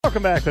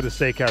Welcome back to the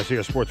Steakhouse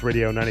here, Sports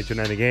Radio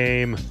 92.9 The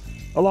Game.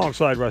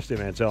 Alongside Rusty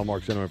and Zinno,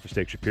 Mark Zinno for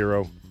Steak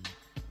Shapiro.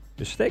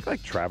 Is Steak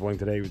traveling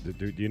today?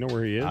 Do you know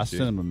where he is? I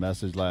sent him a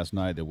message last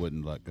night that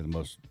wasn't the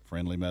most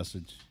friendly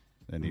message,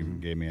 and he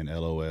gave me an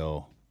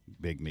LOL.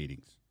 Big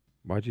meetings.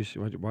 Why was it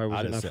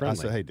not friendly? I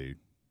said, hey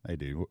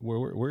dude,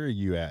 where are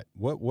you at?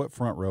 What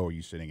front row are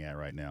you sitting at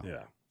right now?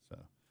 Yeah. So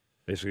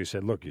basically, he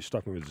said, "Look, you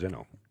stuck me with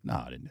Zinno."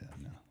 No, I didn't do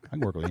that. No, I can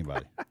work with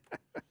anybody.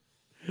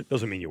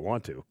 Doesn't mean you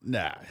want to.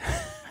 Nah.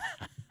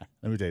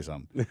 Let me tell you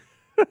something.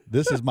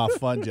 This is my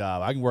fun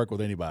job. I can work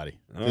with anybody.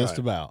 Just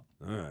about.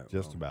 All right.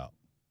 Just about.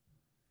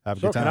 Have a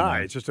So good time. can I.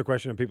 Man. It's just a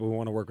question of people who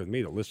want to work with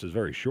me. The list is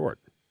very short.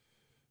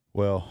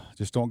 Well,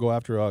 just don't go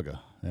after Uga.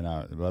 And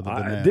other than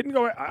that, didn't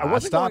go. I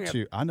wasn't stopped going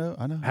you. I know.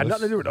 Had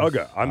nothing to do with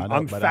Uga.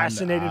 I'm but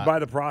fascinated by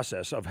the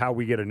process of how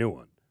we get a new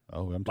one.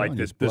 Oh, I'm telling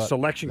you. The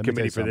selection let me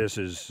committee tell for you this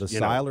is the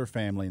Seiler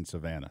family in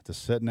Savannah. To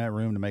sit in that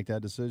room to make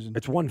that decision.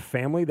 It's one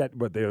family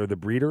but they're the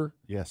breeder.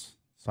 Yes,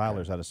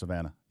 Seiler's out of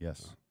Savannah.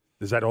 Yes.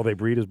 Is that all they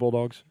breed is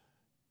bulldogs?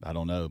 I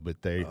don't know,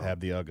 but they have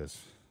the Ugas.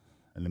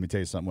 And let me tell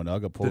you something. When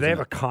Uga pulls, do they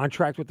have a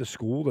contract with the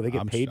school? Do they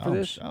get paid for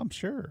this? I'm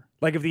sure.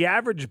 Like if the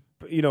average,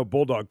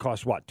 bulldog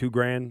costs what,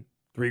 $2,000,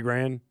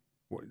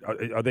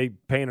 $3,000? Are they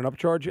paying an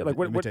upcharge? Like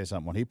let me tell you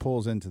something. When he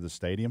pulls into the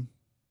stadium,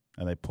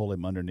 and they pull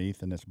him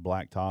underneath in this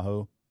black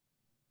Tahoe.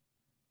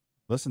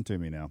 Listen to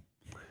me now.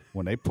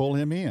 When they pull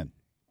him in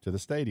to the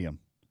stadium,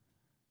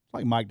 it's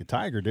like Mike the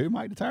Tiger, dude.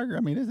 Mike the Tiger. I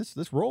mean,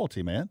 this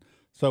royalty, man.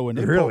 So when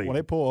they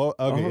pull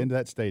Uga into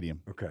that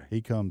stadium,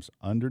 he comes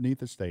underneath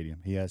the stadium.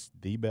 He has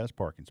the best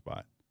parking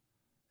spot,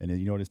 and then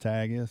you know what his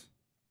tag is?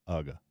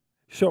 Uga.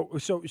 So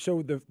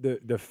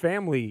the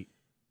family.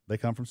 They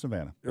come from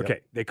Savannah. Okay,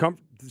 Yep. they come.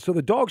 So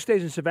the dog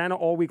stays in Savannah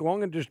all week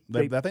long, and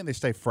I think they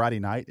stay Friday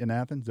night in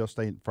Athens. They'll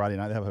stay Friday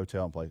night. They have a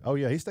hotel and play. Oh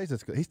yeah, he stays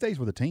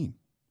with a team.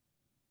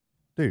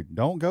 Dude,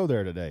 don't go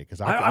there today because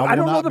I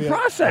don't know the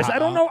process. I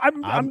don't know.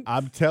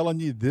 I'm telling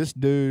you, this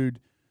dude.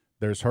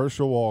 There's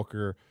Herschel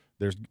Walker.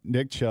 There's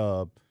Nick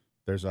Chubb.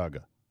 There's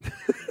Uga.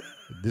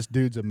 This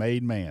dude's a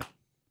made man.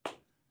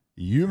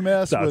 You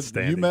mess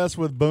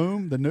with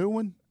Boom, the new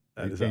one,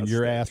 and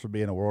your ass would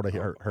be in a world of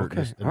hurt.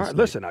 Okay. All right,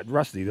 listen,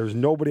 Rusty. There's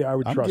nobody I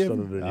would trust other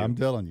than you. I'm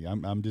telling you.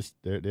 I'm just.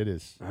 It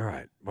is. All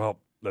right. Well,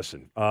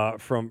 listen.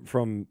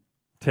 From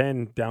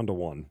 10 down to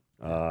 1.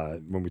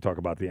 When we talk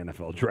about the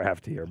NFL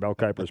draft here, Mel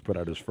Kiper's put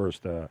out his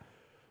first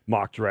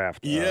mock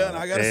draft. Yeah, and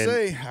I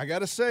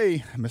gotta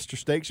say, Mr.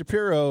 Steak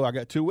Shapiro, I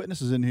got two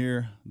witnesses in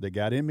here that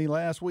got in me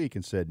last week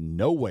and said,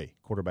 no way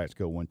quarterbacks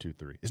go 1, 2,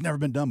 3. It's never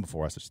been done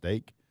before. I said,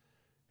 Steak,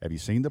 have you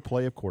seen the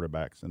play of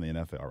quarterbacks in the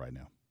NFL right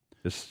now?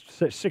 There's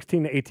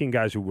 16 to 18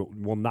 guys who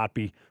will not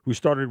be, who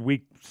started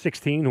week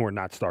 16 who are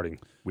not starting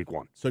week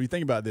 1. So if you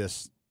think about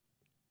this,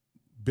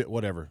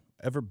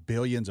 ever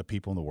billions of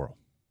people in the world.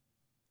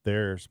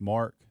 There's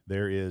Mark.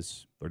 There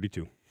is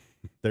 32.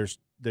 There's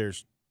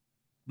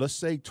let's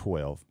say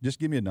 12. Just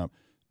give me a number.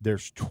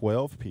 There's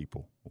 12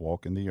 people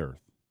walking the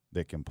earth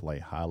that can play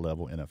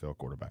high-level NFL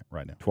quarterback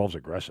right now. 12's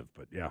aggressive,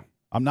 but yeah.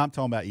 I'm not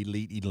talking about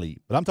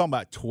elite, but I'm talking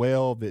about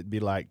 12 that'd be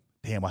like,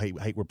 damn, I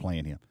hate we're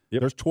playing him. Yep.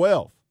 There's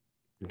 12.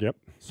 Yep.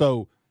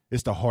 So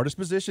it's the hardest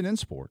position in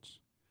sports,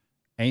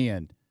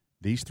 and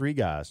these three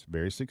guys,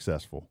 very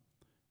successful,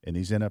 and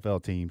these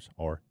NFL teams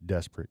are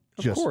desperate,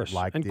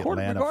 like the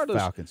Atlanta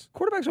Falcons.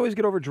 Quarterbacks always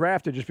get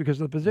overdrafted just because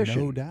of the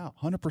position. No doubt,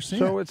 100%.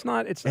 So it's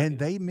not. And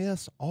they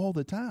miss all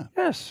the time.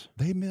 Yes.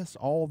 They miss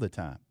all the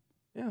time.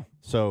 Yeah.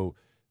 So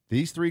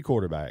these three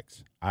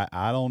quarterbacks,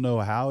 I don't know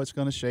how it's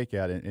going to shake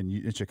out. And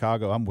in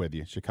Chicago, I'm with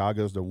you.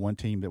 Chicago's the one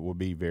team that will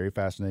be very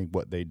fascinating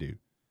what they do.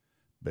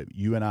 But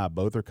you and I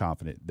both are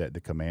confident that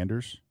the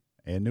Commanders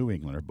and New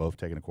England are both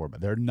taking a quarterback.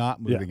 They're not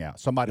moving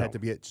out. Somebody had to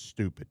get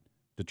stupid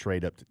to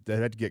trade up. They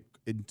had to get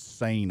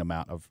insane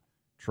amount of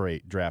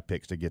draft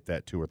picks to get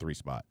that 2 or 3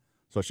 spot.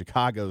 So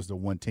Chicago's the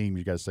one team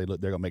you got to say, look,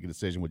 they're going to make a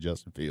decision with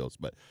Justin Fields.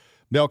 But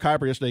Mel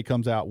Kiper yesterday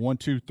comes out 1,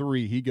 2,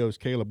 3. He goes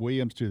Caleb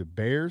Williams to the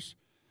Bears.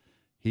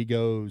 He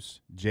goes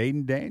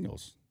Jayden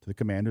Daniels to the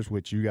Commanders,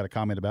 which you got a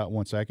comment about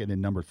 1 second.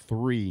 And number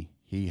 3,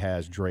 he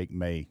has Drake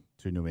Maye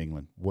to New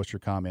England. What's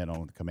your comment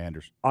on the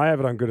Commanders? I have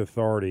it on good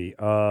authority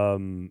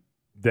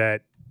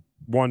that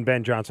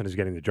Ben Johnson is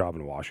getting the job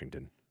in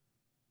Washington.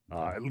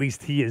 At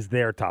least he is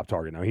their top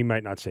target. Now, he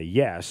might not say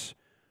yes,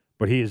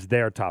 but he is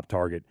their top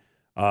target.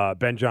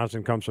 Ben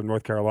Johnson comes from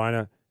North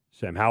Carolina.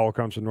 Sam Howell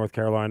comes from North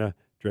Carolina.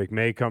 Drake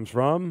Maye comes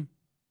from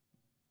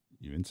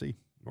UNC,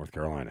 North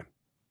Carolina.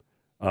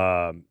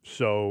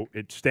 So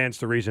it stands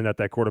to reason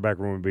that quarterback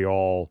room would be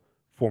all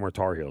former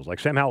Tar Heels. Like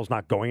Sam Howell's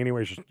not going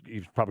anywhere.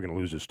 He's probably going to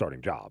lose his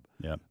starting job.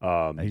 Yeah.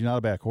 He's not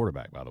a bad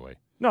quarterback, by the way.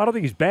 No, I don't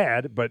think he's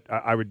bad, but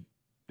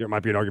there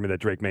might be an argument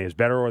that Drake Maye is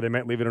better, or they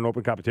might leave it in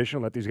open competition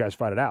and let these guys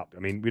fight it out. I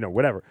mean,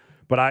 whatever.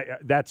 But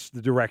that's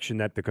the direction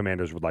that the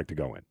Commanders would like to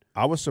go in.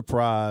 I was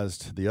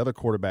surprised the other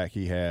quarterback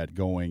he had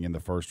going in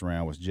the first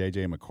round was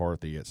J.J.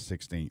 McCarthy at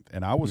 16th.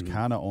 And I was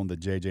kind of on the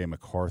J.J.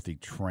 McCarthy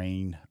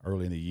train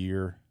early in the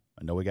year.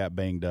 I know he got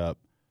banged up.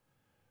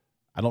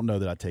 I don't know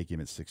that I'd take him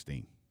at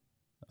 16.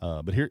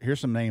 But here's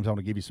some names. I want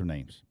to give you some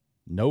names.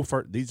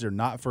 These are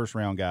not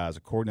first-round guys,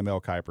 according to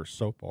Mel Kiper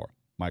so far.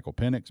 Michael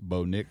Penix,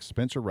 Bo Nix,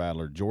 Spencer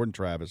Rattler, Jordan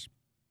Travis,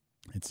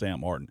 and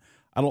Sam Hartman.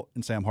 I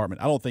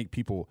don't think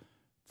people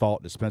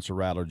thought that Spencer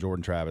Rattler,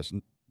 Jordan Travis,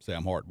 and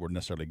Sam Hartman were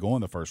necessarily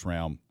going the first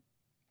round,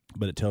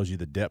 but it tells you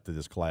the depth of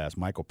this class.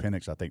 Michael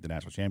Penix, I think the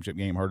national championship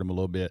game hurt him a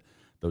little bit.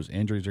 Those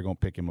injuries are going to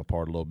pick him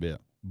apart a little bit.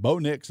 Bo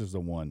Nix is the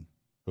one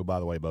who, by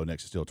the way, Bo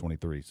Nix is still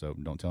 23, so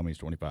don't tell me he's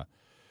 25.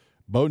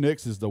 Bo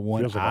Nix is the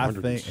one Feels like I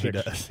think he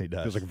does.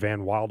 Feels like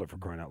Van Wilder, for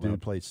crying out loud.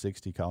 Dude played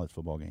 60 college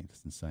football games.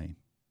 It's insane.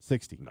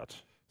 60.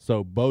 Nuts.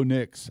 So Bo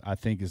Nix, I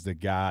think, is the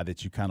guy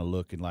that you kind of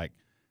look and like,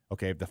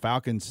 okay, if the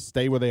Falcons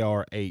stay where they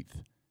are,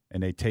 8th,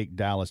 and they take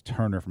Dallas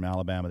Turner from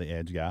Alabama, the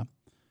edge guy,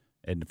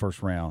 in the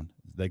first round,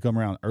 they come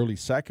around early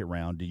second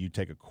round, do you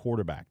take a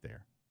quarterback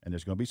there? And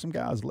there's going to be some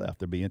guys left.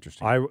 That'd be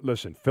interesting.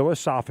 Listen,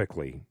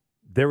 philosophically,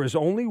 there is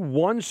only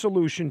one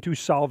solution to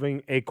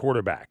solving a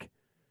quarterback.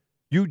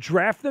 You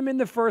draft them in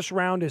the first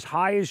round as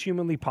high as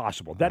humanly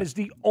possible. That is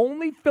the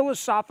only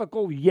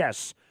philosophical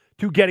yes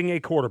to getting a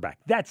quarterback.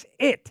 That's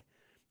it.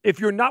 If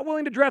you're not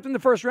willing to draft in the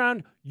first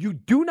round, you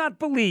do not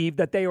believe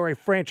that they are a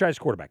franchise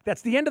quarterback.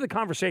 That's the end of the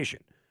conversation.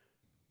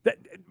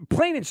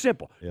 Plain and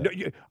simple. Yeah. No,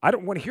 I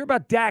don't want to hear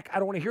about Dak. I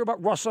don't want to hear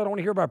about Russell. I don't want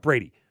to hear about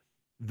Brady.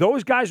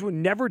 Those guys were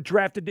never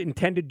drafted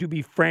intended to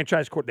be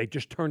franchise quarterbacks. They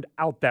just turned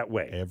out that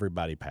way.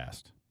 Everybody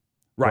passed.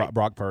 Right.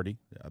 Brock Purdy.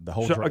 The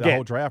whole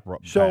draft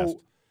passed.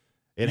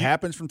 It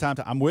happens from time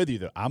to time. I'm with you,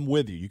 though. I'm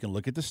with you. You can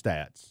look at the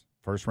stats.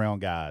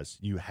 First-round guys,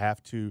 you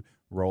have to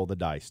roll the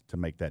dice to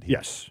make that hit.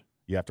 Yes.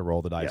 You have to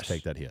roll the dice,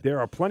 take that hit. There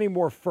are plenty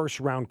more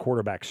first-round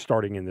quarterbacks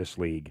starting in this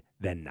league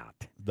than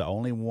not. The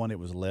only one that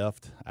was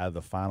left out of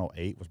the final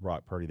 8 was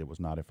Brock Purdy that was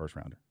not a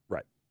first-rounder.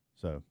 Right.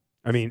 So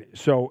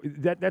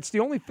that's the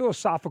only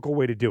philosophical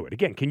way to do it.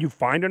 Again, can you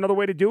find another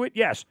way to do it?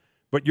 Yes.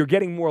 But you're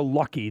getting more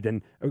lucky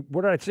than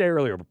what did I say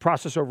earlier?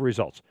 Process over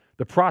results.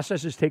 The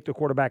process is take the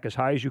quarterback as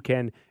high as you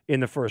can in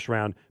the first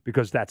round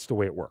because that's the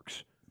way it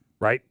works,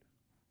 right?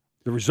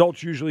 The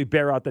results usually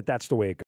bear out that that's the way it goes.